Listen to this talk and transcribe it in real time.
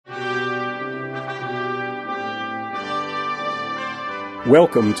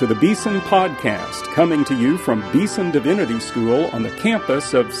Welcome to the Beeson Podcast, coming to you from Beeson Divinity School on the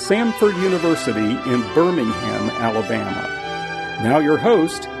campus of Samford University in Birmingham, Alabama. Now your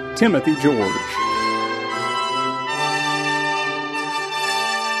host, Timothy George.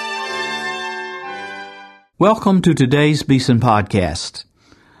 Welcome to today's Beeson Podcast.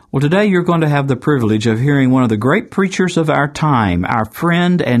 Well, today you're going to have the privilege of hearing one of the great preachers of our time, our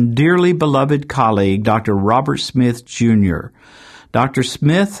friend and dearly beloved colleague, Dr. Robert Smith, Jr. Dr.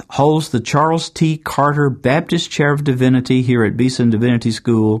 Smith holds the Charles T. Carter Baptist Chair of Divinity here at Beeson Divinity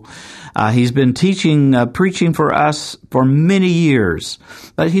School. He's been preaching for us for many years.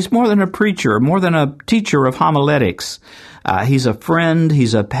 But he's more than a preacher, more than a teacher of homiletics. He's a friend,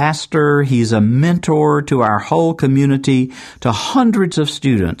 he's a pastor, he's a mentor to our whole community, to hundreds of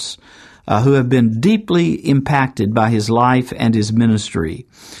students who have been deeply impacted by his life and his ministry.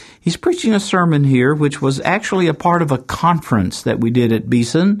 He's preaching a sermon here which was actually a part of a conference that we did at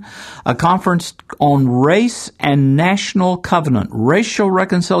Beeson, a conference on race and national covenant, racial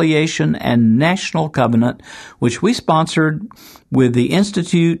reconciliation and national covenant, which we sponsored with the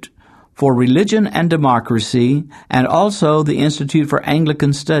Institute for Religion and Democracy and also the Institute for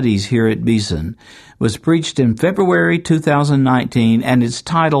Anglican Studies here at Beeson. It was preached in February 2019, and it's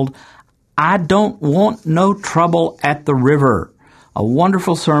titled, I Don't Want No Trouble at the River. A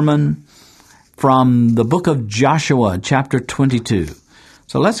wonderful sermon from the book of Joshua, chapter 22.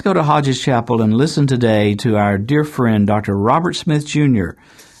 So let's go to Hodges Chapel and listen today to our dear friend, Dr. Robert Smith, Jr.,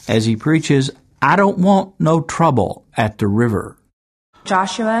 as he preaches, I Don't Want No Trouble at the River.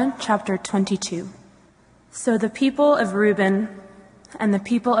 Joshua, chapter 22. So the people of Reuben and the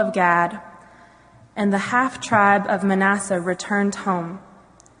people of Gad and the half-tribe of Manasseh returned home,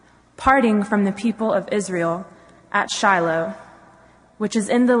 parting from the people of Israel at Shiloh, which is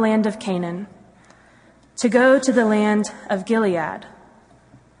in the land of Canaan, to go to the land of Gilead,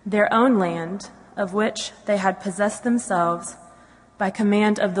 their own land, of which they had possessed themselves by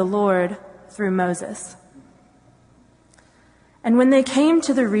command of the Lord through Moses. And when they came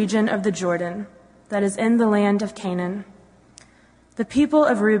to the region of the Jordan, that is in the land of Canaan, the people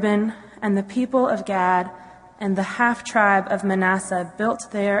of Reuben and the people of Gad and the half-tribe of Manasseh built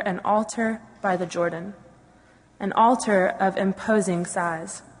there an altar by the Jordan, an altar of imposing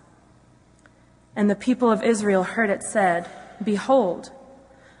size. And the people of Israel heard it said, Behold,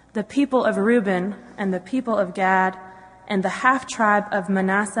 the people of Reuben and the people of Gad and the half-tribe of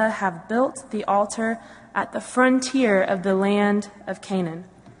Manasseh have built the altar at the frontier of the land of Canaan,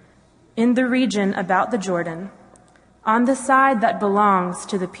 in the region about the Jordan, on the side that belongs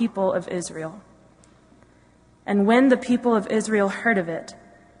to the people of Israel. And when the people of Israel heard of it,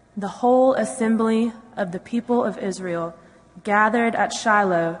 the whole assembly of the people of Israel gathered at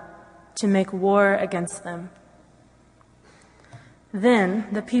Shiloh to make war against them. Then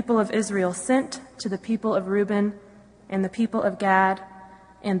the people of Israel sent to the people of Reuben and the people of Gad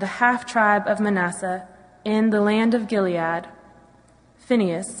and the half-tribe of Manasseh in the land of Gilead,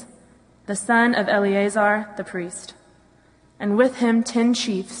 Phinehas, the son of Eleazar the priest, and with him 10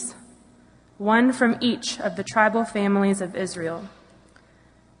 chiefs, one from each of the tribal families of Israel,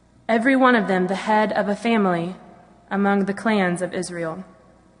 every one of them the head of a family among the clans of Israel.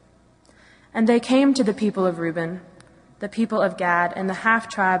 And they came to the people of Reuben, the people of Gad, and the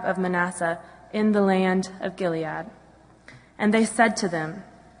half-tribe of Manasseh in the land of Gilead. And they said to them,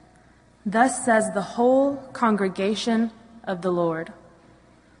 Thus says the whole congregation of the Lord,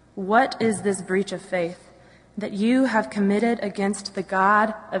 What is this breach of faith that you have committed against the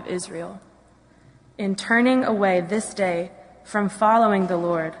God of Israel, in turning away this day from following the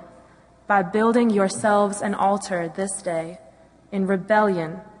Lord, by building yourselves an altar this day in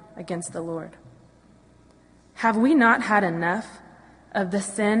rebellion against the Lord? Have we not had enough of the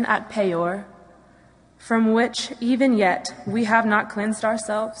sin at Peor, from which even yet we have not cleansed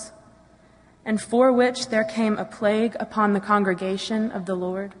ourselves, and for which there came a plague upon the congregation of the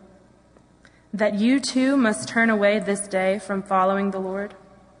Lord, that you too must turn away this day from following the Lord?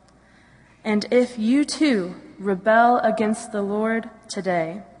 And if you too rebel against the Lord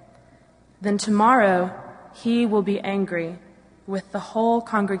today, then tomorrow he will be angry with the whole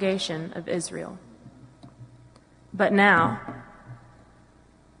congregation of Israel. But now,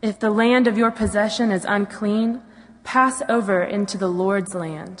 if the land of your possession is unclean, pass over into the Lord's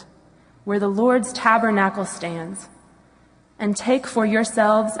land, where the Lord's tabernacle stands, and take for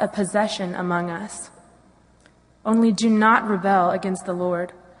yourselves a possession among us. Only do not rebel against the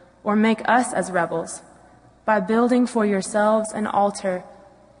Lord, or make us as rebels, by building for yourselves an altar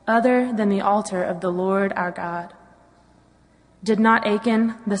other than the altar of the Lord our God. Did not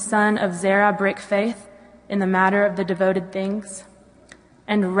Achan, the son of Zerah, break faith in the matter of the devoted things?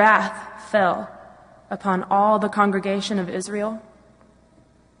 and wrath fell upon all the congregation of Israel,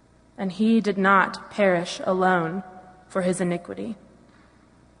 and he did not perish alone for his iniquity.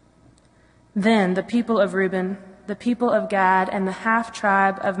 Then the people of Reuben, the people of Gad, and the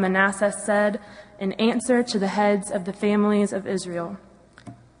half-tribe of Manasseh said in answer to the heads of the families of Israel,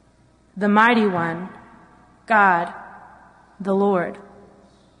 "The mighty one, God, the Lord.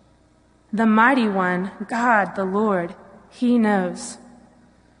 The mighty one, God, the Lord, he knows.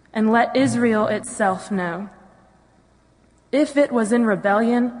 And let Israel itself know. If it was in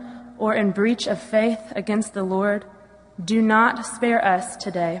rebellion or in breach of faith against the Lord, do not spare us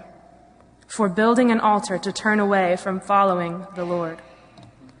today for building an altar to turn away from following the Lord.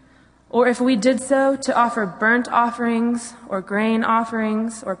 Or if we did so, to offer burnt offerings or grain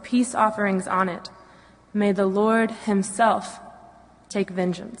offerings or peace offerings on it, may the Lord himself take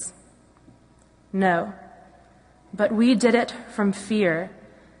vengeance. No, but we did it from fear,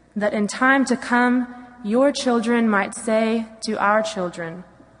 that in time to come your children might say to our children,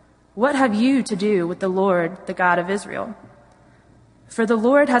 'What have you to do with the Lord, the God of Israel?' For the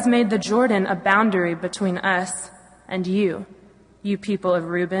Lord has made the Jordan a boundary between us and you people of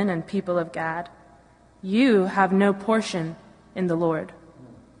Reuben and people of Gad. You have no portion in the Lord.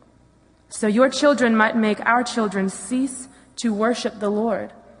 So your children might make our children cease to worship the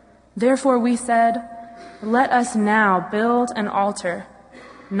Lord. Therefore we said, 'Let us now build an altar,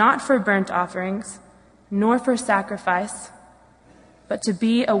 not for burnt offerings, nor for sacrifice, but to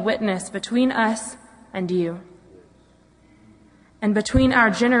be a witness between us and you, and between our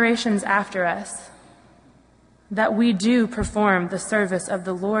generations after us, that we do perform the service of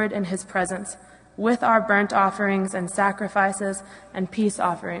the Lord in his presence with our burnt offerings and sacrifices and peace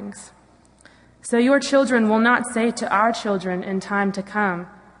offerings. So your children will not say to our children in time to come,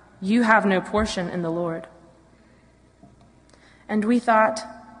 'You have no portion in the Lord.' And we thought,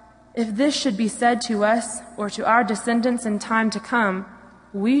 if this should be said to us or to our descendants in time to come,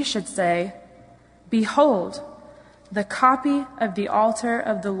 we should say, 'Behold, the copy of the altar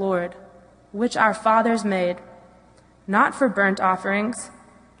of the Lord, which our fathers made, not for burnt offerings,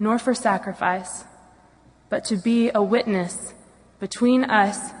 nor for sacrifice, but to be a witness between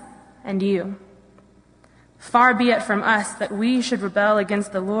us and you. Far be it from us that we should rebel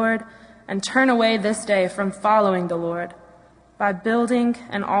against the Lord and turn away this day from following the Lord, by building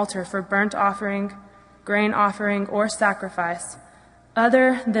an altar for burnt offering, grain offering, or sacrifice,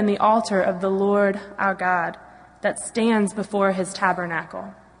 other than the altar of the Lord our God that stands before his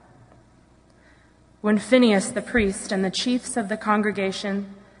tabernacle.' When Phinehas the priest and the chiefs of the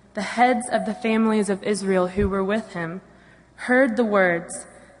congregation, the heads of the families of Israel who were with him, heard the words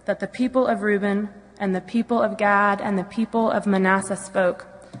that the people of Reuben and the people of Gad and the people of Manasseh spoke,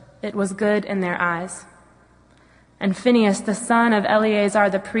 it was good in their eyes. And Phinehas, the son of Eleazar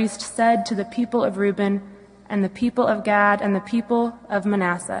the priest, said to the people of Reuben and the people of Gad and the people of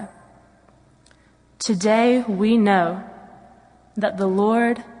Manasseh, 'Today we know that the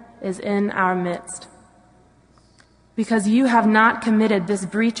Lord is in our midst, because you have not committed this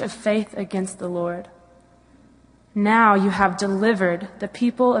breach of faith against the Lord. Now you have delivered the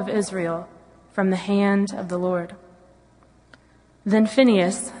people of Israel from the hand of the Lord.' Then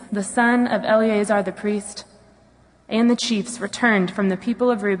Phinehas, the son of Eleazar the priest, and the chiefs returned from the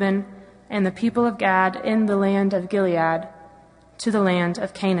people of Reuben and the people of Gad in the land of Gilead to the land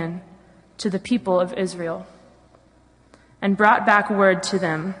of Canaan, to the people of Israel, and brought back word to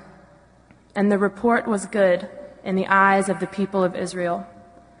them. And the report was good in the eyes of the people of Israel.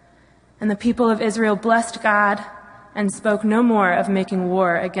 And the people of Israel blessed God and spoke no more of making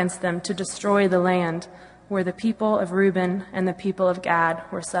war against them to destroy the land where the people of Reuben and the people of Gad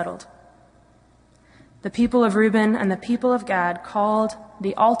were settled. The people of Reuben and the people of Gad called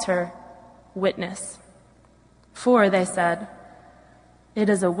the altar Witness. For, they said, 'It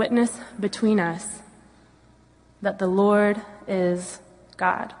is a witness between us that the Lord is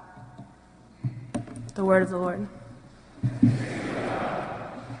God.'" The word of the Lord.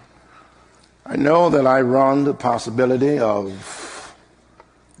 I know that I run the possibility of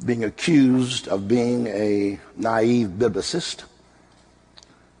being accused of being a naive biblicist,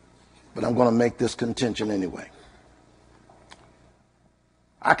 but I'm going to make this contention anyway.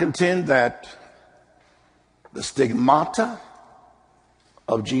 I contend that the stigmata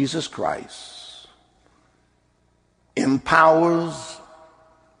of Jesus Christ empowers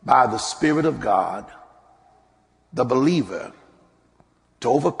by the Spirit of God the believer to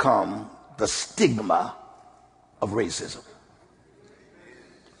overcome the stigma of racism.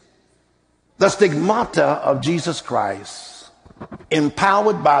 The stigmata of Jesus Christ,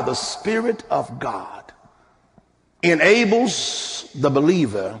 empowered by the Spirit of God, enables the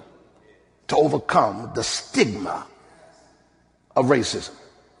believer to overcome the stigma of racism.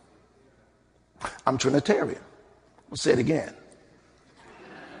 I'm Trinitarian. I'll say it again.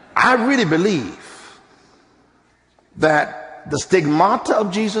 I really believe that the stigmata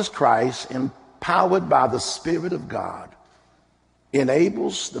of Jesus Christ, empowered by the Spirit of God,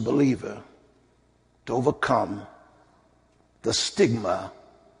 enables the believer to overcome the stigma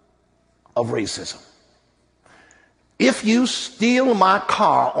of racism. If you steal my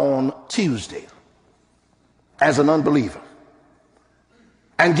car on Tuesday as an unbeliever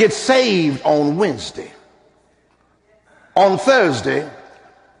and get saved on Wednesday, on Thursday,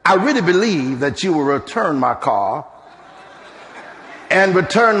 I really believe that you will return my car and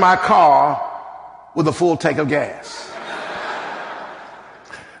return my car with a full tank of gas.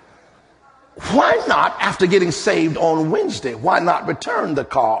 Why not, after getting saved on Wednesday, why not return the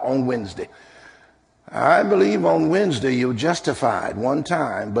car on Wednesday? I believe on Wednesday you're justified one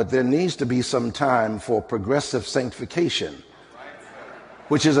time, but there needs to be some time for progressive sanctification,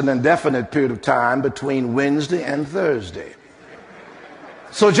 which is an indefinite period of time between Wednesday and Thursday.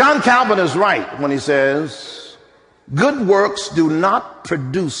 So John Calvin is right when he says, good works do not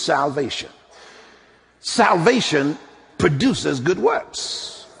produce salvation. Salvation produces good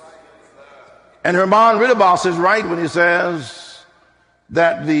works. And Herman Ridderbos is right when he says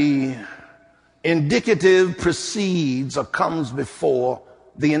that the indicative precedes or comes before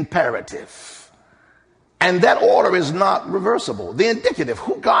the imperative. And that order is not reversible. The indicative,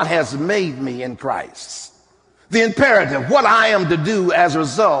 who God has made me in Christ. The imperative, what I am to do as a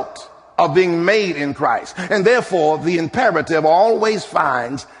result of being made in Christ. And therefore, the imperative always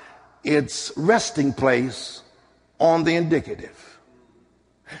finds its resting place on the indicative.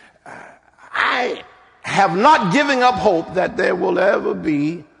 I have not given up hope that there will ever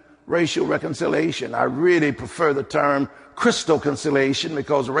be racial reconciliation. I really prefer the term Christoconciliation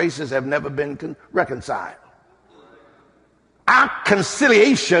because races have never been reconciled. Our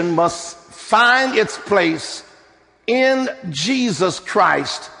conciliation must find its place in Jesus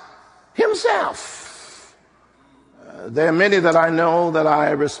Christ himself. There are many that I know that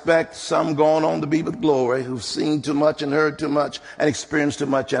I respect, some going on to be with glory, who've seen too much and heard too much and experienced too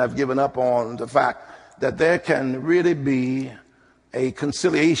much, and have given up on the fact that there can really be a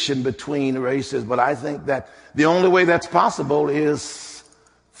conciliation between races. But I think that the only way that's possible is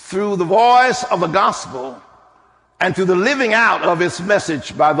through the voice of the gospel and through the living out of its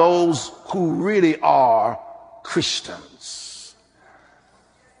message by those who really are Christians.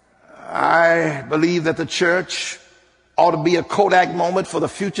 I believe that the church ought to be a Kodak moment for the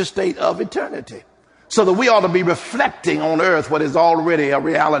future state of eternity, so that we ought to be reflecting on earth what is already a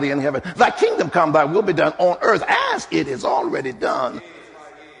reality in heaven. Thy kingdom come, thy will be done on earth as it is already done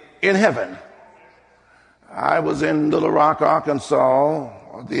in heaven. I was in Little Rock,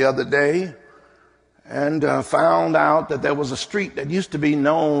 Arkansas the other day and found out that there was a street that used to be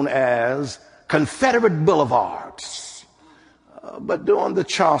known as Confederate Boulevard. But during the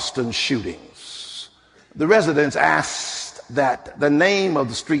Charleston shootings, the residents asked that the name of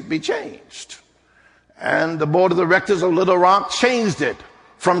the street be changed. And the board of directors of Little Rock changed it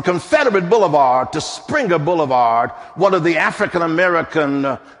from Confederate Boulevard to Springer Boulevard, one of the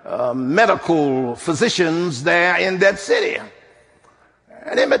African-American medical physicians there in that city.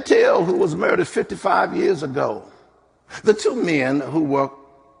 And Emmett Till, who was murdered 55 years ago, the two men who were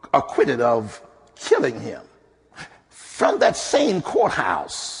acquitted of killing him, from that same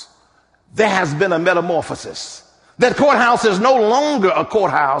courthouse, there has been a metamorphosis. That courthouse is no longer a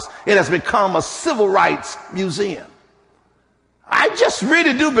courthouse. It has become a civil rights museum. I just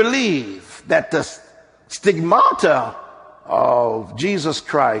really do believe that the stigmata of Jesus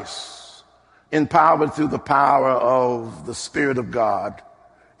Christ, empowered through the power of the Spirit of God,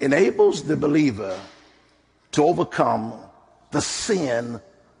 enables the believer to overcome the sin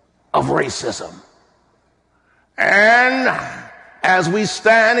of racism. And as we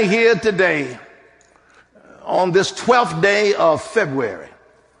stand here today, on this 12th day of February,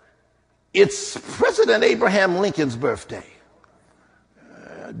 it's President Abraham Lincoln's birthday.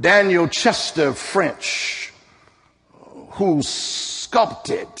 Daniel Chester French, who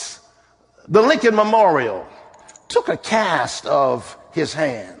sculpted the Lincoln Memorial, took a cast of his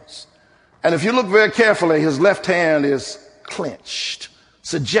hands. And if you look very carefully, his left hand is clenched,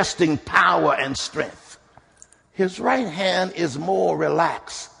 suggesting power and strength. His right hand is more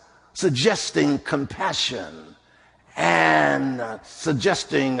relaxed, suggesting compassion and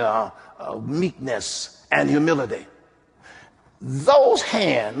suggesting meekness and humility. Those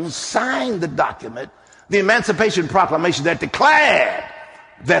hands signed the document, the Emancipation Proclamation, that declared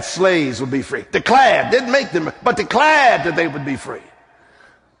that slaves would be free. Declared, didn't make them, but declared that they would be free.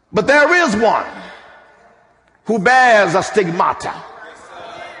 But there is one who bears a stigmata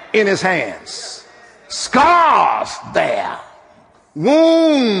in his hands, scars there,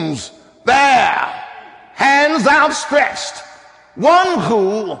 wounds there, hands outstretched, one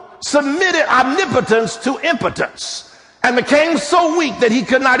who submitted omnipotence to impotence and became so weak that he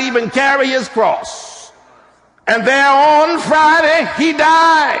could not even carry his cross. And there on Friday, he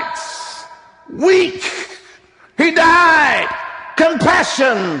died. Weak. He died.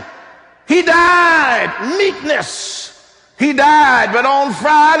 Compassion. He died. Meekness. He died. But on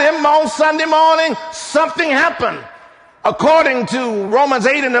Sunday morning, something happened. According to Romans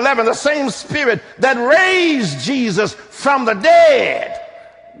 8 and 11, the same Spirit that raised Jesus from the dead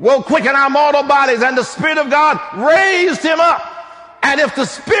will quicken our mortal bodies, and the Spirit of God raised him up. And if the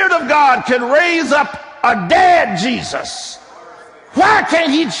Spirit of God can raise up a dead Jesus, why can't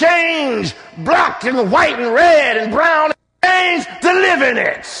he change black and white and red and brown and change to live in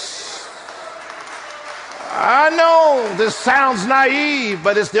it? I know this sounds naive,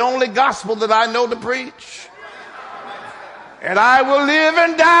 but it's the only gospel that I know to preach. And I will live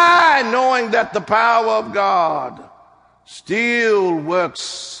and die knowing that the power of God still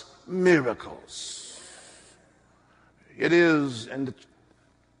works miracles. It is in the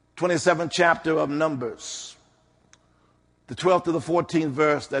 27th chapter of Numbers, the 12th to the 14th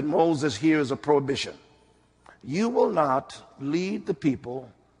verse, that Moses hears a prohibition. You will not lead the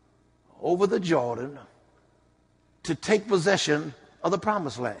people over the Jordan to take possession of the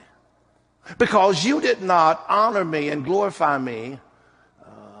promised land, because you did not honor me and glorify me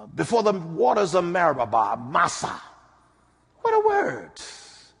before the waters of Meribah, Massah. What a word.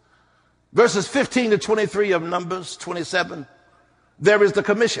 Verses 15 to 23 of Numbers 27, there is the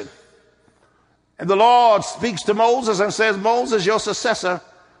commission. And the Lord speaks to Moses and says, Moses, your successor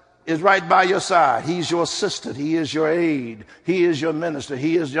is right by your side. He's your assistant. He is your aide. He is your minister.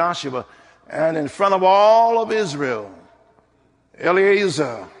 He is Joshua. And in front of all of Israel,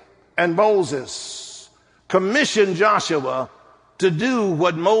 Eleazar and Moses commissioned Joshua to do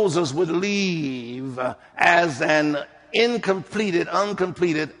what Moses would leave as an uncompleted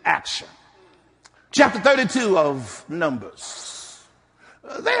action. Chapter 32 of Numbers.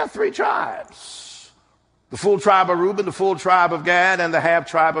 There are three tribes. The full tribe of Reuben, the full tribe of Gad, and the half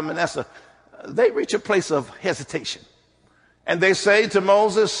tribe of Manasseh. They reach a place of hesitation. And they say to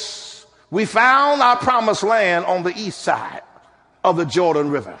Moses, we found our promised land on the east side of the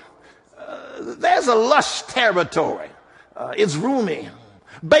Jordan River. There's a lush territory. It's roomy.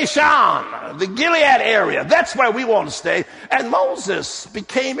 Bashan, the Gilead area, that's where we want to stay. And Moses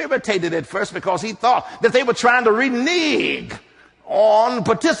became irritated at first because he thought that they were trying to renege on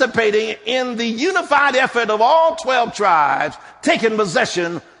participating in the unified effort of all 12 tribes taking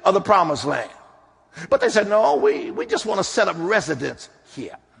possession of the promised land. But they said, no, we just want to set up residence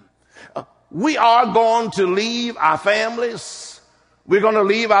here. We are going to leave our families. We're going to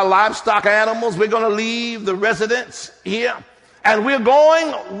leave our livestock animals. We're going to leave the residents here. And we're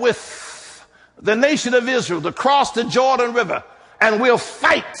going with the nation of Israel to cross the Jordan River. And we'll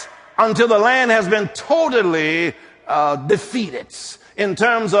fight until the land has been totally defeated in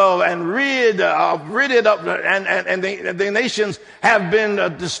terms of and rid it up, and the nations have been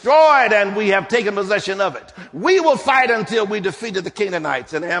destroyed, and we have taken possession of it. We will fight until we defeated the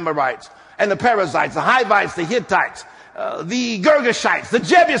Canaanites and the Amorites and the Perizzites, the Hivites, the Hittites, the Girgashites, the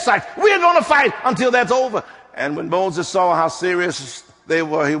Jebusites. We're going to fight until that's over. And when Moses saw how serious he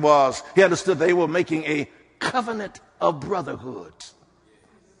understood they were making a covenant of brotherhood.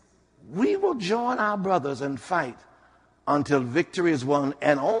 We will join our brothers and fight until victory is won,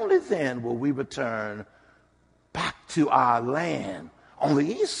 and only then will we return back to our land on the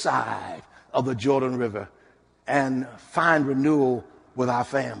east side of the Jordan River and find renewal with our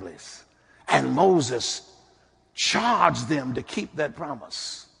families. And Moses charged them to keep that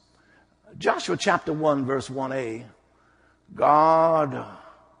promise. Joshua chapter 1, verse 1a, God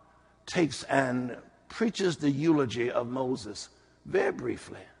takes and preaches the eulogy of Moses very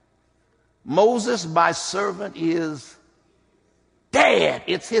briefly. Moses, my servant, is dead.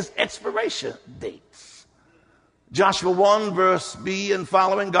 It's his expiration dates. Joshua 1, verse B and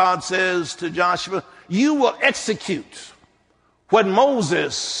following, God says to Joshua, you will execute what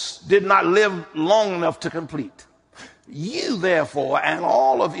Moses did not live long enough to complete. You, therefore, and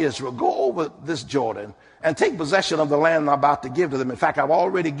all of Israel, go over this Jordan and take possession of the land I'm about to give to them. In fact, I've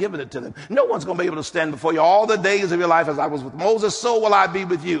already given it to them. No one's going to be able to stand before you all the days of your life. As I was with Moses, so will I be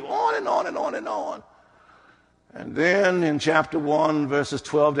with you. On and on and on and on. And then in chapter 1, verses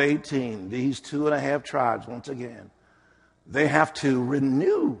 12 to 18, these 2.5 tribes, once again, they have to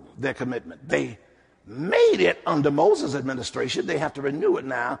renew their commitment. They made it under Moses' administration. They have to renew it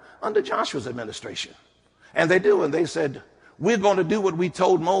now under Joshua's administration. And they do, and they said, we're going to do what we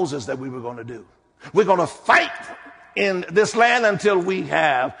told Moses that we were going to do. We're going to fight in this land until we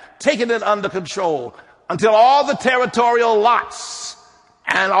have taken it under control, until all the territorial lots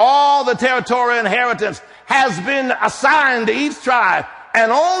and all the territorial inheritance has been assigned to each tribe.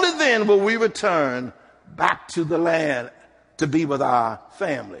 And only then will we return back to the land to be with our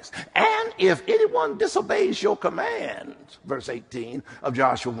families. And if anyone disobeys your command, verse 18 of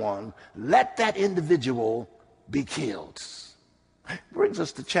Joshua 1, let that individual be killed. Brings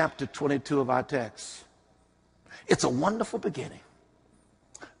us to chapter 22 of our text. It's a wonderful beginning.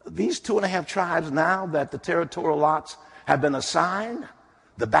 These 2.5 tribes, now that the territorial lots have been assigned,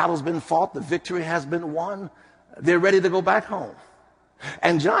 the battle's been fought, the victory has been won, they're ready to go back home.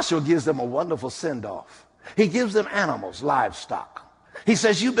 And Joshua gives them a wonderful send-off. He gives them animals, livestock. He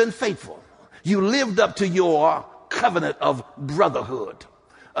says, you've been faithful. You lived up to your covenant of brotherhood.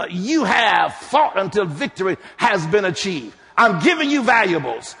 You have fought until victory has been achieved. I'm giving you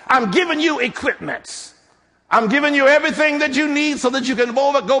valuables. I'm giving you equipment. I'm giving you everything that you need so that you can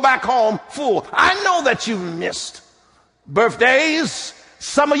go back home full. I know that you've missed birthdays.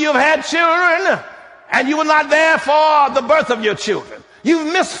 Some of you have had children and you were not there for the birth of your children.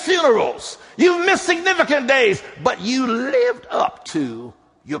 You've missed funerals. You've missed significant days, but you lived up to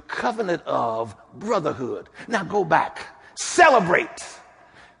your covenant of brotherhood. Now go back, celebrate.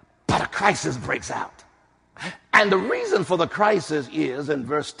 But a crisis breaks out. And the reason for the crisis is in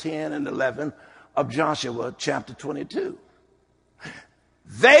verse 10 and 11 of Joshua chapter 22.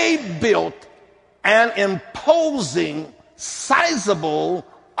 They built an imposing, sizable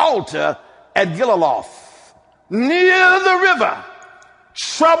altar at Gilaloth, near the river.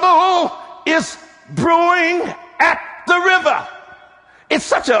 Trouble is brewing at the river. It's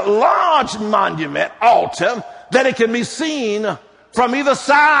such a large monument, altar, that it can be seen from either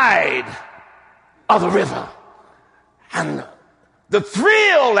side of the river. And the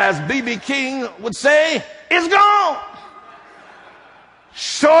thrill, as B.B. King would say, is gone.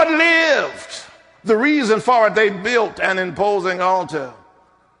 Short-lived. The reason for it, they built an imposing altar.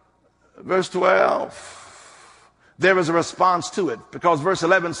 Verse 12. There is a response to it, because verse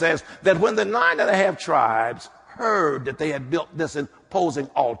 11 says that when the 9.5 tribes heard that they had built this imposing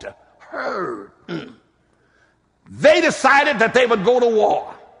altar, they decided that they would go to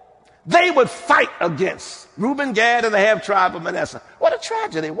war. They would fight against Reuben, Gad, and the half tribe of Manasseh. What a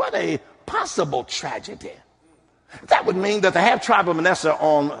tragedy. What a possible tragedy. That would mean that the half tribe of Manasseh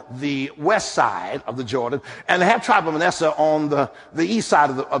on the west side of the Jordan and the half tribe of Manasseh on the east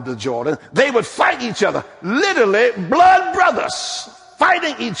side of the Jordan, they would fight each other. Literally, blood brothers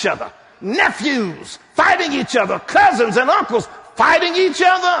fighting each other. Nephews fighting each other. Cousins and uncles fighting each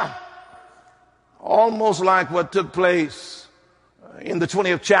other. Almost like what took place in the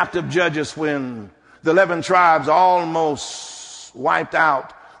 20th chapter of Judges when the 11 tribes almost wiped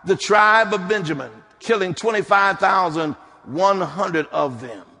out the tribe of Benjamin, killing 25,100 of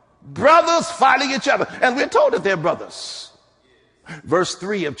them. Brothers fighting each other. And we're told that they're brothers. Verse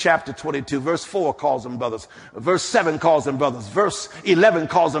 3 of chapter 22, verse 4 calls them brothers. Verse 7 calls them brothers. Verse 11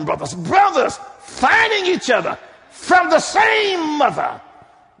 calls them brothers. Brothers fighting each other from the same mother.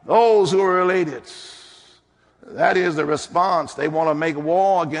 Those who are related. That is the response. They want to make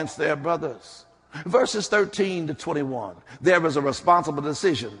war against their brothers. Verses 13 to 21. There is a responsible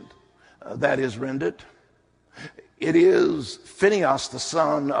decision that is rendered. It is Phinehas, the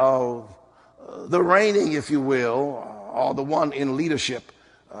son of the reigning, if you will, or the one in leadership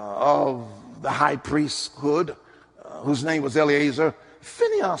of the high priesthood, whose name was Eleazar.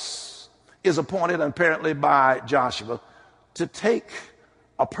 Phinehas is appointed apparently by Joshua to take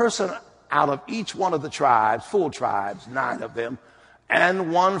a person out of each one of the tribes, full tribes, 9 of them,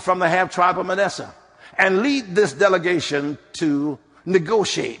 and one from the half tribe of Manasseh, and lead this delegation to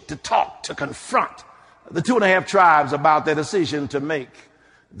negotiate, to talk, to confront the 2.5 tribes about their decision to make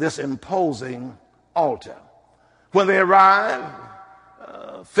this imposing altar. When they arrive,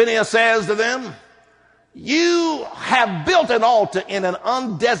 Phinehas says to them, you have built an altar in an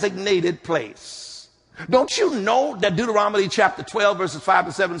undesignated place. Don't you know that Deuteronomy chapter 12 verses 5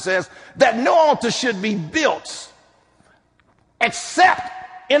 to 7 says that no altar should be built except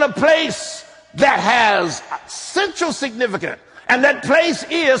in a place that has central significance. And that place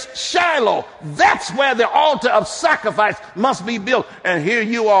is Shiloh. That's where the altar of sacrifice must be built. And here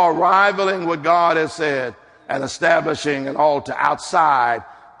you are rivaling what God has said and establishing an altar outside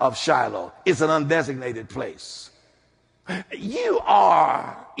of Shiloh. It's an undesignated place. You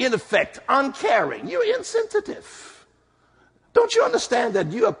are, in effect, uncaring. You're insensitive. Don't you understand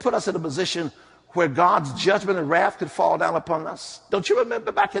that you have put us in a position where God's judgment and wrath could fall down upon us? Don't you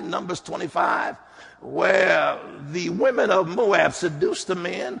remember back in Numbers 25 where the women of Moab seduced the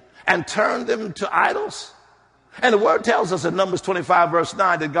men and turned them to idols? And the word tells us in Numbers 25 verse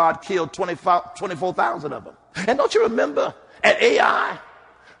 9 that God killed 24,000 of them. And don't you remember at Ai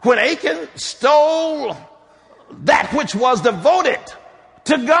when Achan stole that which was devoted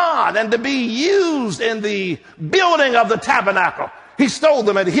to God and to be used in the building of the tabernacle? He stole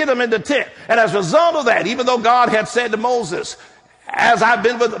them and hid them in the tent. And as a result of that, even though God had said to Moses, as I've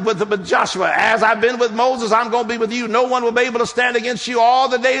been with Joshua, as I've been with Moses, I'm going to be with you. No one will be able to stand against you all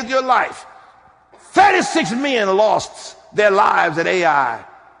the days of your life. 36 men lost their lives at Ai,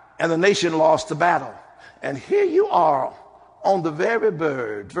 and the nation lost the battle. And here you are on the very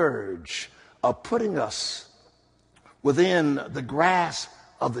verge of putting us within the grasp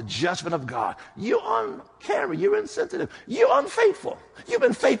of the judgment of God. You're uncaring, you're insensitive, you're unfaithful. You've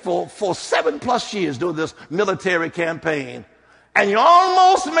been faithful for 7+ years during this military campaign, and you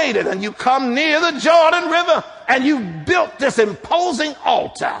almost made it, and you come near the Jordan River, and you built this imposing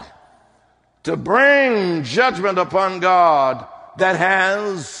altar to bring judgment upon God that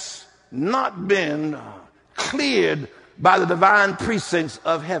has not been cleared by the divine precincts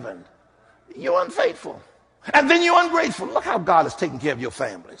of heaven. You're unfaithful. And then you're ungrateful. Look how God has taken care of your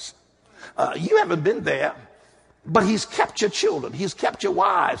families. You haven't been there, but he's kept your children. He's kept your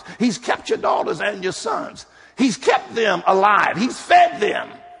wives. He's kept your daughters and your sons. He's kept them alive. He's fed them.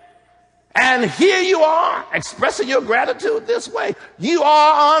 And here you are expressing your gratitude this way. You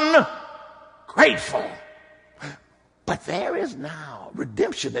are ungrateful. But there is now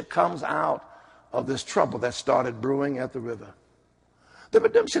redemption that comes out of this trouble that started brewing at the river. The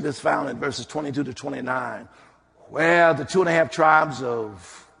redemption is found in verses 22 to 29, where the 2.5 tribes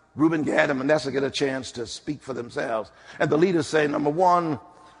of Reuben, Gad, and Manasseh get a chance to speak for themselves. And the leaders say, number one,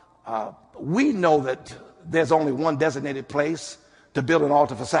 we know that there's only one designated place to build an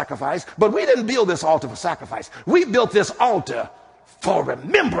altar for sacrifice, but we didn't build this altar for sacrifice. We built this altar for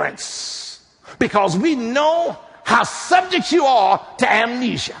remembrance, because we know how subject you are to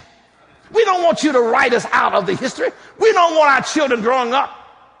amnesia. We don't want you to write us out of the history. We don't want our children growing up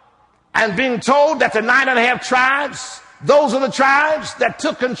and being told that the 9.5 tribes, those are the tribes that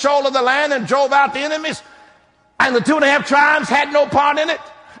took control of the land and drove out the enemies, and the 2.5 tribes had no part in it.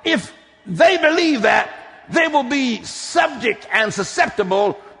 If they believe that, they will be subject and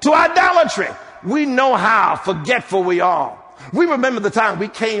susceptible to idolatry. We know how forgetful we are. We remember the time we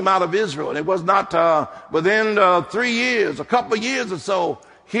came out of Israel, and it was not within 3 years, a couple of years or so.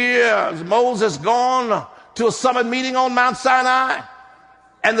 Here is Moses gone to a summit meeting on Mount Sinai,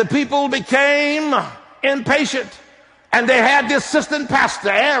 and the people became impatient, and they had the assistant pastor,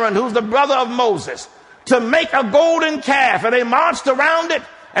 Aaron, who's the brother of Moses, to make a golden calf, and they marched around it,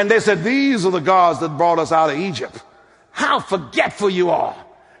 and they said, these are the gods that brought us out of Egypt. How forgetful you are.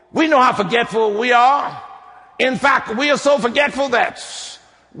 We know how forgetful we are. In fact, we are so forgetful that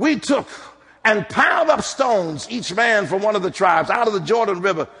we took and piled up stones, each man from one of the tribes, out of the Jordan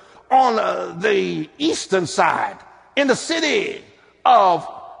River on the eastern side, in the city of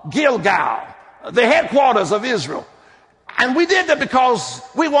Gilgal, the headquarters of Israel. And we did that because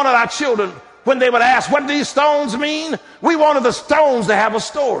we wanted our children, when they would ask, what do these stones mean? We wanted the stones to have a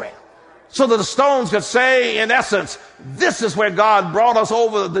story, so that the stones could say, in essence, this is where God brought us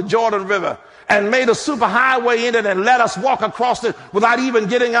over the Jordan River and made a super highway in it and let us walk across it without even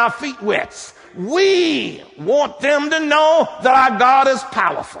getting our feet wet. We want them to know that our God is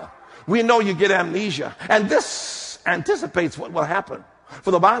powerful. We know you get amnesia, and this anticipates what will happen.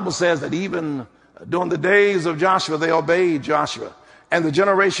 For the Bible says that even during the days of Joshua, they obeyed Joshua, and the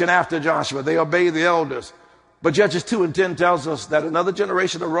generation after Joshua, they obeyed the elders. But Judges 2:10 tells us that another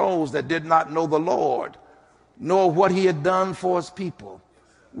generation arose that did not know the Lord, nor what he had done for his people.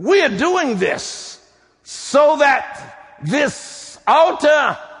 We are doing this so that this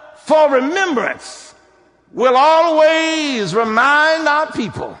altar for remembrance will always remind our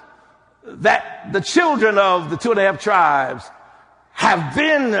people that the children of the 2.5 tribes have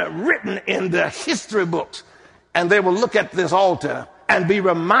been written in the history books, and they will look at this altar and be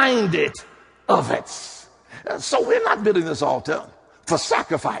reminded of it. So we're not building this altar for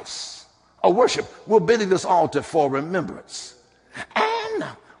sacrifice or worship. We're building this altar for remembrance. And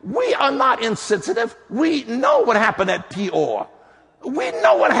we are not insensitive. We know what happened at Peor. We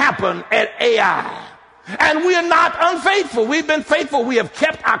know what happened at Ai. And we are not unfaithful. We've been faithful. We have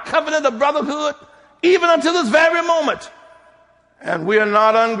kept our covenant of brotherhood even until this very moment. And we are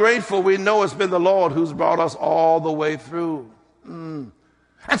not ungrateful. We know it's been the Lord who's brought us all the way through. And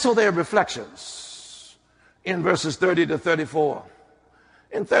so there are reflections in verses 30 to 34.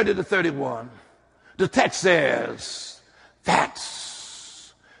 In 30 to 31, the text says that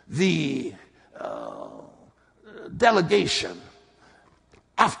the delegation,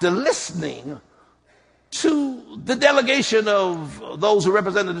 after listening to the delegation of those who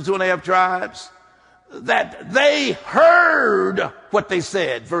represented the 2.5 tribes, that they heard what they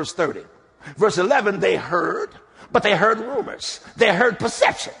said, verse 30. Verse 11, they heard, but they heard rumors. They heard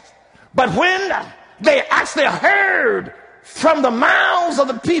perceptions. But when they actually heard from the mouths of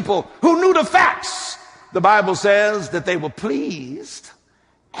the people who knew the facts, the Bible says that they were pleased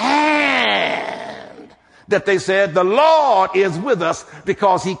and that they said, the Lord is with us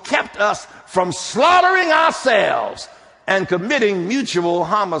because he kept us from slaughtering ourselves and committing mutual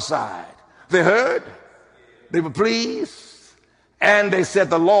homicide. They heard, they were pleased, and they said,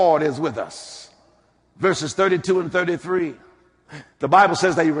 the Lord is with us. Verses 32 and 33. The Bible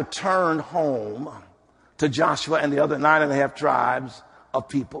says they returned home to Joshua and the other 9.5 tribes of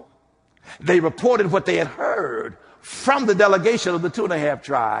people. They reported what they had heard from the delegation of the 2.5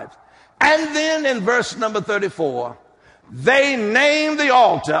 tribes. And then in verse number 34, they named the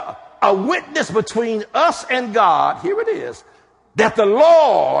altar a witness between us and God. Here it is, that the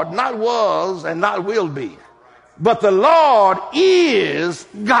Lord not was and not will be, but the Lord is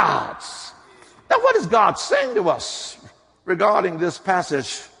God's. Now, what is God saying to us regarding this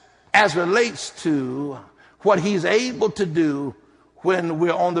passage as relates to what he's able to do when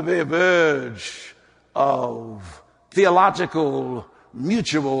we're on the very verge of theological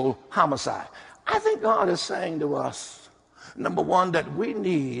mutual homicide? I think God is saying to us, number one, that we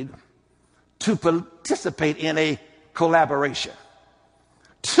need to participate in a collaboration.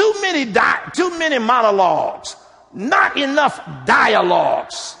 Too many monologues, not enough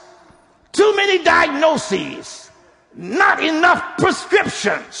dialogues. Too many diagnoses, not enough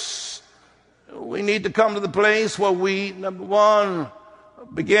prescriptions. We need to come to the place where we, number one,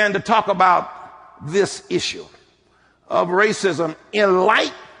 begin to talk about this issue of racism in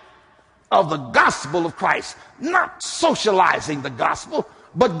light of the gospel of Christ. Not socializing the gospel,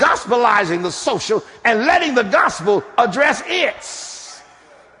 but gospelizing the social and letting the gospel address it.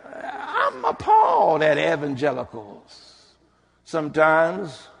 I'm appalled at evangelicals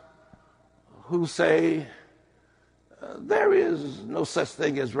sometimes who say there is no such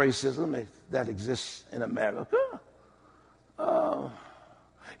thing as racism that exists in America.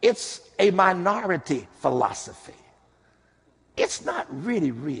 It's a minority philosophy. It's not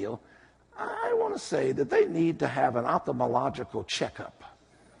really real. I want to say that they need to have an ophthalmological checkup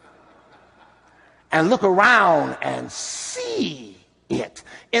and look around and see it.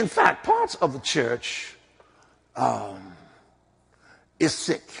 In fact, parts of the church is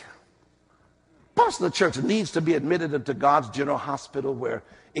sick. Parts of the church needs to be admitted into God's general hospital where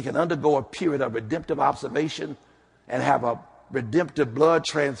it can undergo a period of redemptive observation and have a redemptive blood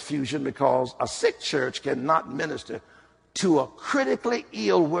transfusion, because a sick church cannot minister to a critically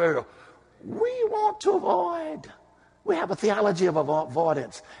ill world. We want to avoid. We have a theology of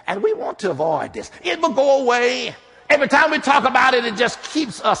avoidance, and we want to avoid this. It will go away. Every time we talk about it, it just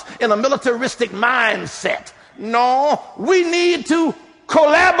keeps us in a militaristic mindset. No, we need to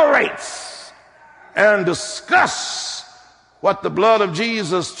collaborate and discuss what the blood of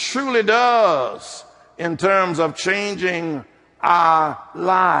Jesus truly does in terms of changing our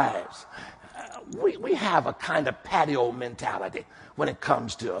lives. We have a kind of patio mentality when it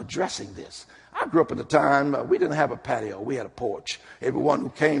comes to addressing this. I grew up at a time, we didn't have a patio, we had a porch. Everyone who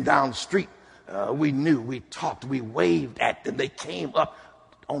came down the street, we knew, we talked, we waved at them. They came up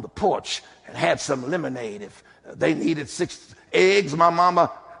on the porch and had some lemonade. If they needed 6 eggs, my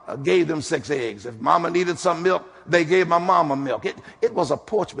mama gave them 6 eggs. If mama needed some milk, they gave my mama milk. It was a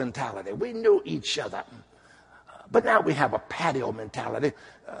porch mentality. We knew each other. But now we have a patio mentality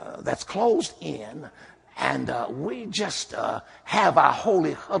that's closed in, and we just have our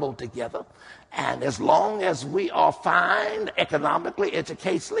holy huddle together. And as long as we are fine economically,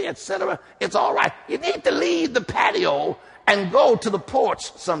 educationally, etc., it's all right. You need to leave the patio and go to the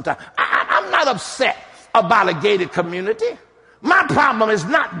porch sometime. I'm not upset about a gated community. My problem is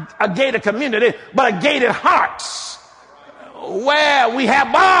not a gated community, but a gated hearts, where we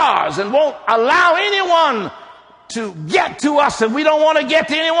have bars and won't allow anyone to get to us, and we don't want to get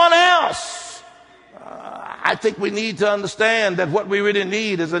to anyone else. I think we need to understand that what we really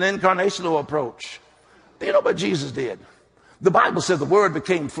need is an incarnational approach. Do you know what Jesus did? The Bible says the Word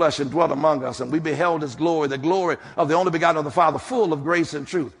became flesh and dwelt among us, and we beheld His glory, the glory of the only begotten of the Father, full of grace and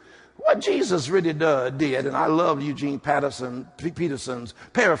truth. What Jesus really did, and I love Eugene Peterson's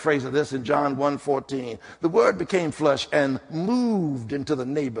paraphrase of this in John 1:14. The Word became flesh and moved into the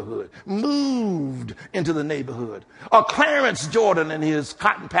neighborhood. Moved into the neighborhood. Or Clarence Jordan in his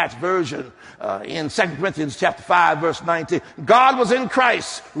Cotton Patch version in 2 Corinthians chapter 5, verse 19. God was in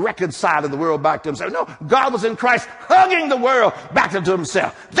Christ reconciling the world back to himself. No, God was in Christ hugging the world back into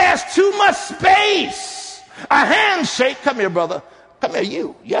himself. There's too much space. A handshake. Come here, brother. Come here,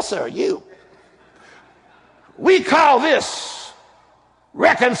 you. Yes, sir, you. We call this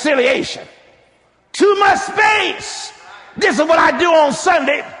reconciliation. Too much space. This is what I do on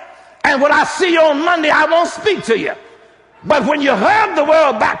Sunday, and when I see you on Monday, I won't speak to you. But when you hug the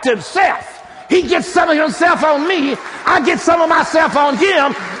world back to himself, he gets some of himself on me, I get some of myself on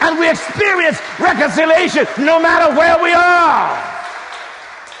him, and we experience reconciliation no matter where we are.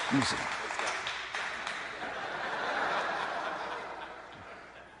 You see.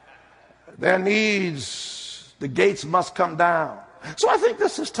 There needs, the gates must come down. So I think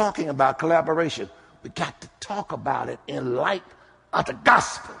this is talking about collaboration. We got to talk about it in light of the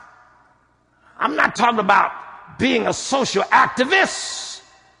gospel. I'm not talking about being a social activist.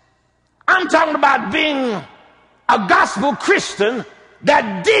 I'm talking about being a gospel Christian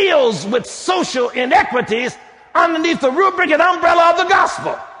that deals with social inequities underneath the rubric and umbrella of the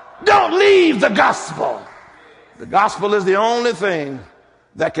gospel. Don't leave the gospel. The gospel is the only thing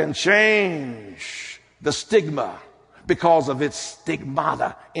that can change the stigma because of its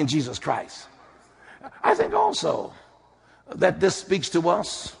stigmata in Jesus Christ. I think also that this speaks to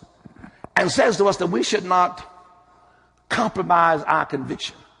us and says to us that we should not compromise our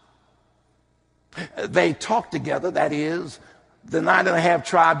conviction. They talk together, that is, the 9.5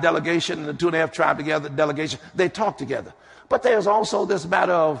 tribe delegation and the 2.5 tribe together delegation, they talk together. But there's also this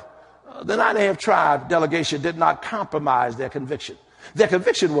matter of the 9.5 tribe delegation did not compromise their conviction. Their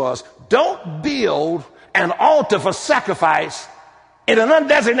conviction was, don't build an altar for sacrifice in an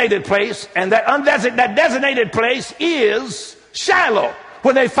undesignated place, and that designated place is Shiloh.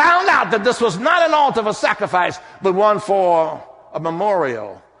 When they found out that this was not an altar for sacrifice, but one for a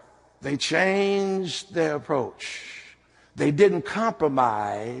memorial, they changed their approach. They didn't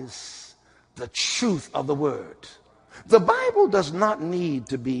compromise the truth of the word. The Bible does not need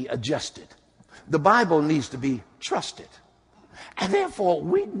to be adjusted. The Bible needs to be trusted. And therefore,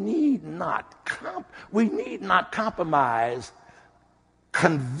 we need not compromise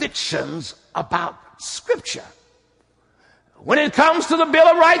convictions about Scripture. When it comes to the Bill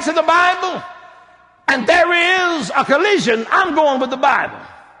of Rights in the Bible, and there is a collision, I'm going with the Bible.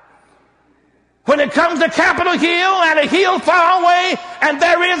 When it comes to Capitol Hill and a hill far away, and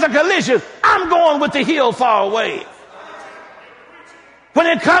there is a collision, I'm going with the hill far away. When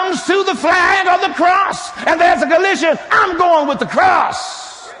it comes to the flag or the cross and there's a collision, I'm going with the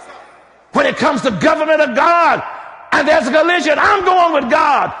cross. When it comes to government of God and there's a collision, I'm going with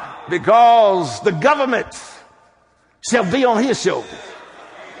God, because the government shall be on his shoulders.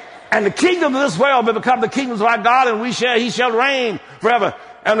 And the kingdom of this world will become the kingdoms of our God, and he shall reign forever.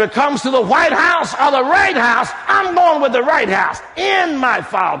 And when it comes to the White House or the Right House, I'm going with the Right House, in my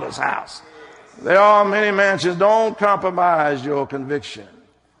Father's house. There are many mansions. Don't compromise your conviction.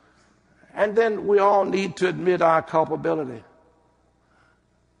 And then we all need to admit our culpability.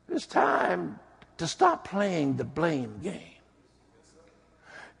 It's time to stop playing the blame game.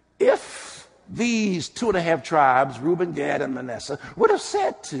 If these 2.5 tribes, Reuben, Gad, and Manasseh, would have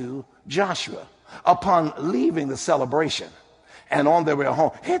said to Joshua upon leaving the celebration and on their way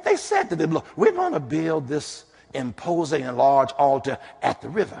home, had they said to them, look, we're going to build this imposing and large altar at the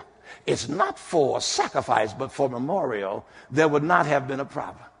river. It's not for sacrifice, but for memorial, there would not have been a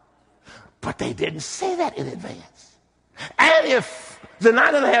problem. But they didn't say that in advance. And if the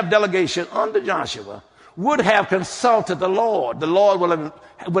 9.5 delegation under Joshua would have consulted the Lord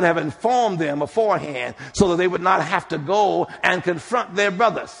would have informed them beforehand so that they would not have to go and confront their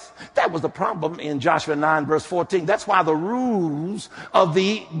brothers. That was the problem in Joshua 9, verse 14. That's why the rules of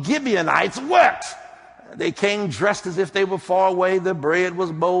the Gibeonites worked. They came dressed as if they were far away. The bread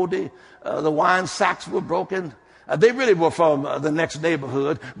was moldy. The wine sacks were broken. They really were from the next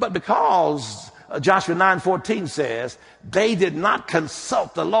neighborhood. But because Joshua 9:14 says they did not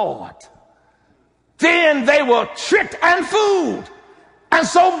consult the Lord, then they were tricked and fooled. And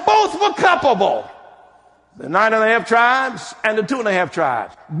so both were culpable. The 9.5 tribes and the 2.5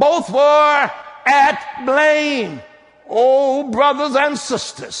 tribes. Both were at blame. Oh, brothers and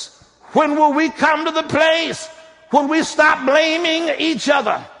sisters, when will we come to the place when we stop blaming each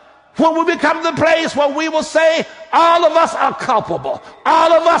other When we become the place where we will say, all of us are culpable.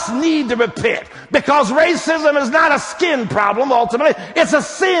 All of us need to repent. Because racism is not a skin problem, ultimately. It's a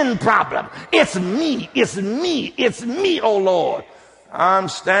sin problem. It's me. It's me. It's me, oh Lord. I'm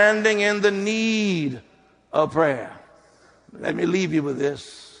standing in the need of prayer. Let me leave you with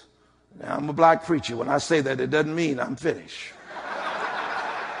this. Now, I'm a black preacher. When I say that, it doesn't mean I'm finished.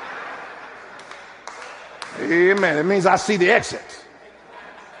 Amen. It means I see the exit.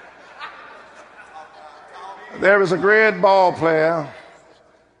 There is a great ball player.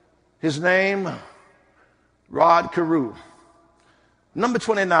 His name, Rod Carew. Number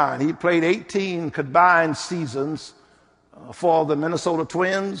 29. He played 18 combined seasons for the Minnesota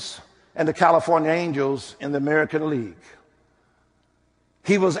Twins and the California Angels in the American League.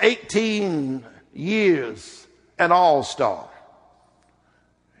 He was 18 years an All-Star.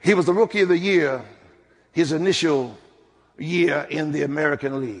 He was the Rookie of the Year his initial year in the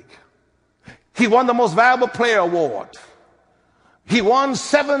American League. He won the Most Valuable Player Award. He won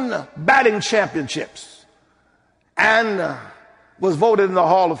 7 batting championships and was voted in the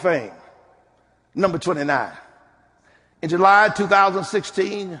Hall of Fame. Number 29. In July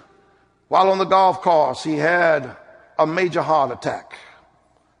 2016, while on the golf course, he had a major heart attack.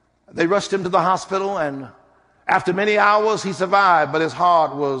 They rushed him to the hospital, and after many hours, he survived, but his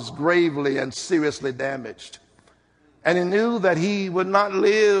heart was gravely and seriously damaged. And he knew that he would not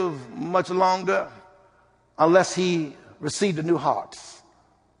live much longer unless he received a new heart.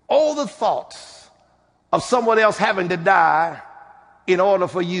 All the thoughts of someone else having to die in order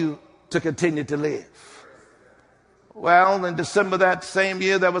for you to continue to live. Well, in December that same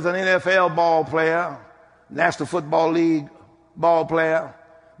year, there was an NFL ball player, National Football League ball player,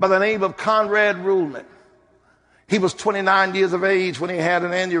 by the name of Conrad Ruhlman. He was 29 years of age when he had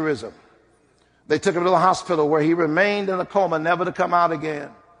an aneurysm. They took him to the hospital where he remained in a coma, never to come out again.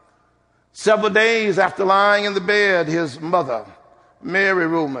 Several days after lying in the bed, his mother, Mary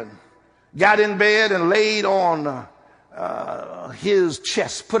Ruhlman, got in bed and laid on his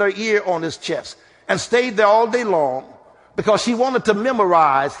chest, put her ear on his chest, and stayed there all day long because she wanted to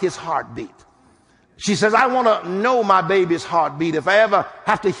memorize his heartbeat. She says, I want to know my baby's heartbeat if I ever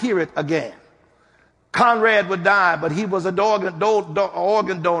have to hear it again. Conrad would die, but he was an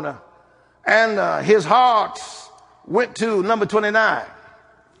organ donor. And his heart went to number 29,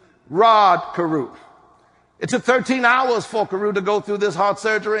 Rod Carew. It took 13 hours for Carew to go through this heart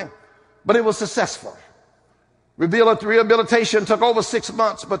surgery, but it was successful. Rehabilitation took over 6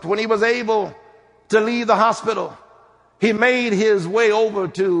 months, but when he was able to leave the hospital, he made his way over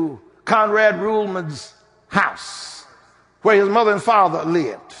to Conrad Ruhlman's house, where his mother and father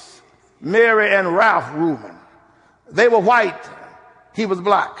lived, Mary and Ralph Ruhlman. They were white. He was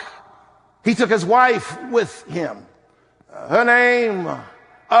black. He took his wife with him. Her name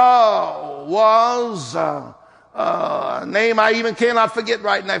was a name I even cannot forget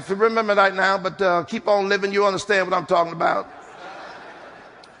right now. If you remember right now, but keep on living, you understand what I'm talking about.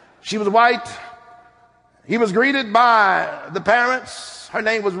 She was white. He was greeted by the parents. Her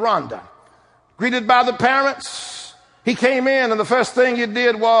name was Rhonda. Greeted by the parents, he came in, and the first thing he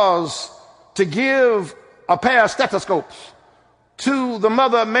did was to give a pair of stethoscopes to the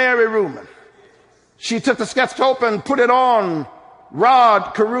mother, Mary Ruhlman. She took the stethoscope and put it on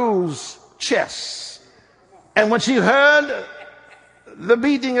Rod Carew's chest. And when she heard the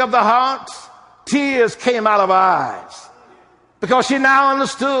beating of the heart, tears came out of her eyes, because she now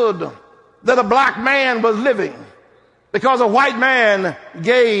understood that a black man was living because a white man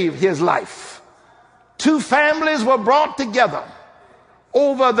gave his life. 2 families were brought together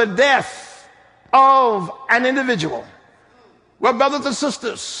over the death of an individual. Well, brothers and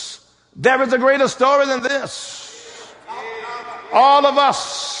sisters, there is a greater story than this. All of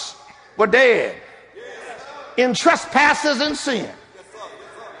us were dead in trespasses and sin.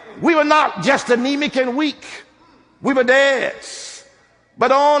 We were not just anemic and weak. We were dead.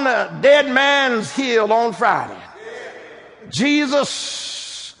 But on a dead man's hill on Friday,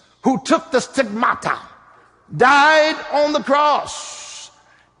 Jesus, who took the stigmata, died on the cross,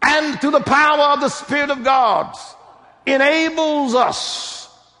 and through the power of the Spirit of God enables us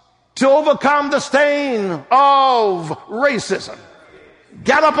to overcome the stain of racism.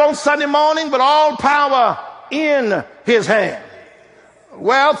 Got up on Sunday morning with all power in his hand.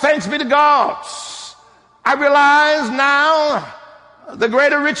 Well, thanks be to God. I realize now the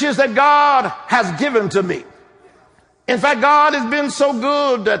greater riches that God has given to me. In fact, God has been so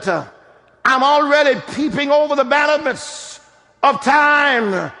good that I'm already peeping over the battlements of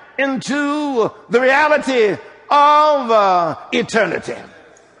time into the reality of eternity.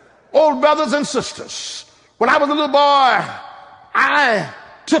 Old brothers and sisters, when I was a little boy, I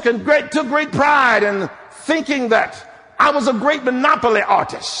took great pride in thinking that I was a great Monopoly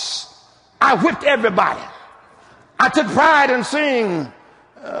artist. I whipped everybody. I took pride in seeing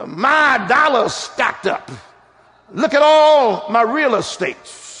my dollars stacked up. Look at all my real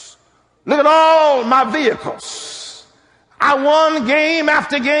estates. Look at all my vehicles. I won game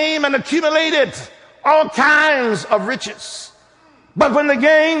after game and accumulated all kinds of riches. But when the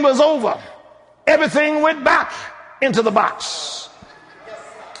game was over, everything went back into the box.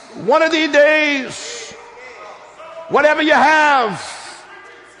 One of these days, whatever you have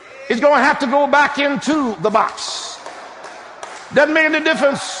is going to have to go back into the box. Doesn't make any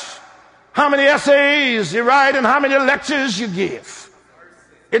difference how many essays you write and how many lectures you give.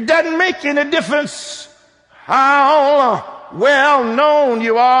 It doesn't make any difference how well known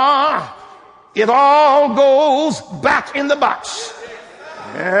you are. It all goes back in the box.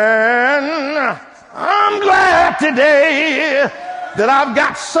 And I'm glad today that I've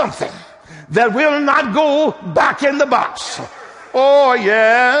got something that will not go back in the box. Oh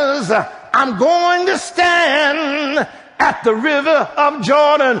yes, I'm going to stand at the river of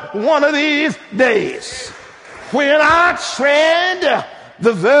Jordan one of these days. When I tread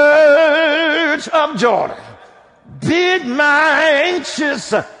the verge of Jordan, bid my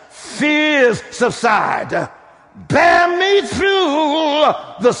anxious fears subside. Bear me through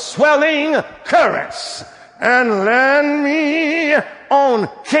the swelling currents and land me on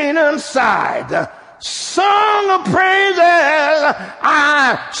Canaan's side. Song of praises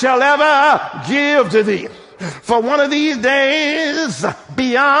I shall ever give to thee. For one of these days,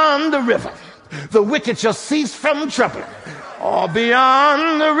 beyond the river, the wicked shall cease from troubling. Or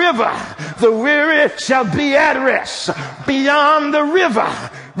beyond the river, the weary shall be at rest. Beyond the river,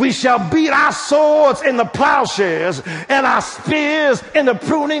 we shall beat our swords in the plowshares and our spears in the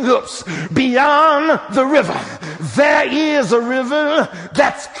pruning hoops. Beyond the river, there is a river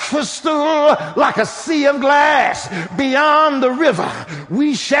that's crystal like a sea of glass. Beyond the river,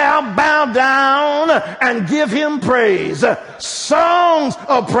 we shall bow down and give him praise. Songs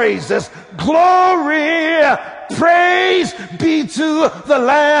of praises, glory, praise be to the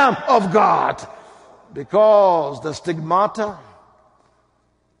Lamb of God. Because the stigmata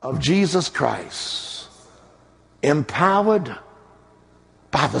of Jesus Christ, empowered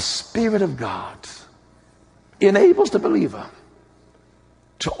by the Spirit of God, enables the believer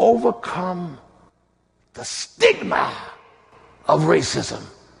to overcome the stigma of racism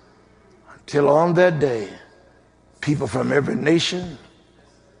until on that day, people from every nation,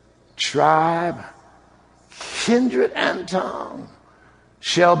 tribe, kindred, and tongue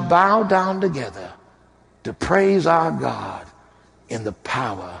shall bow down together to praise our God in the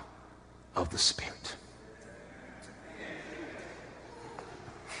power of the Spirit.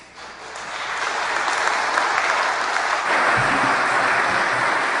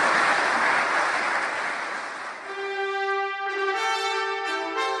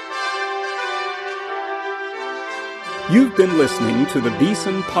 You've been listening to the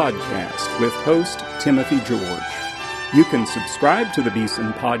Beeson Podcast with host Timothy George. You can subscribe to the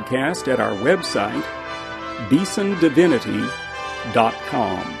Beeson Podcast at our website,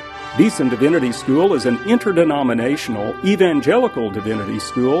 BeesonDivinity.com. Beeson Divinity School is an interdenominational evangelical divinity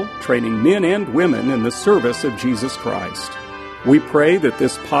school training men and women in the service of Jesus Christ. We pray that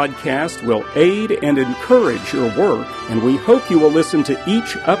this podcast will aid and encourage your work, and we hope you will listen to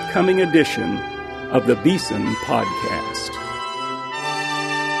each upcoming edition of the Beeson Podcast.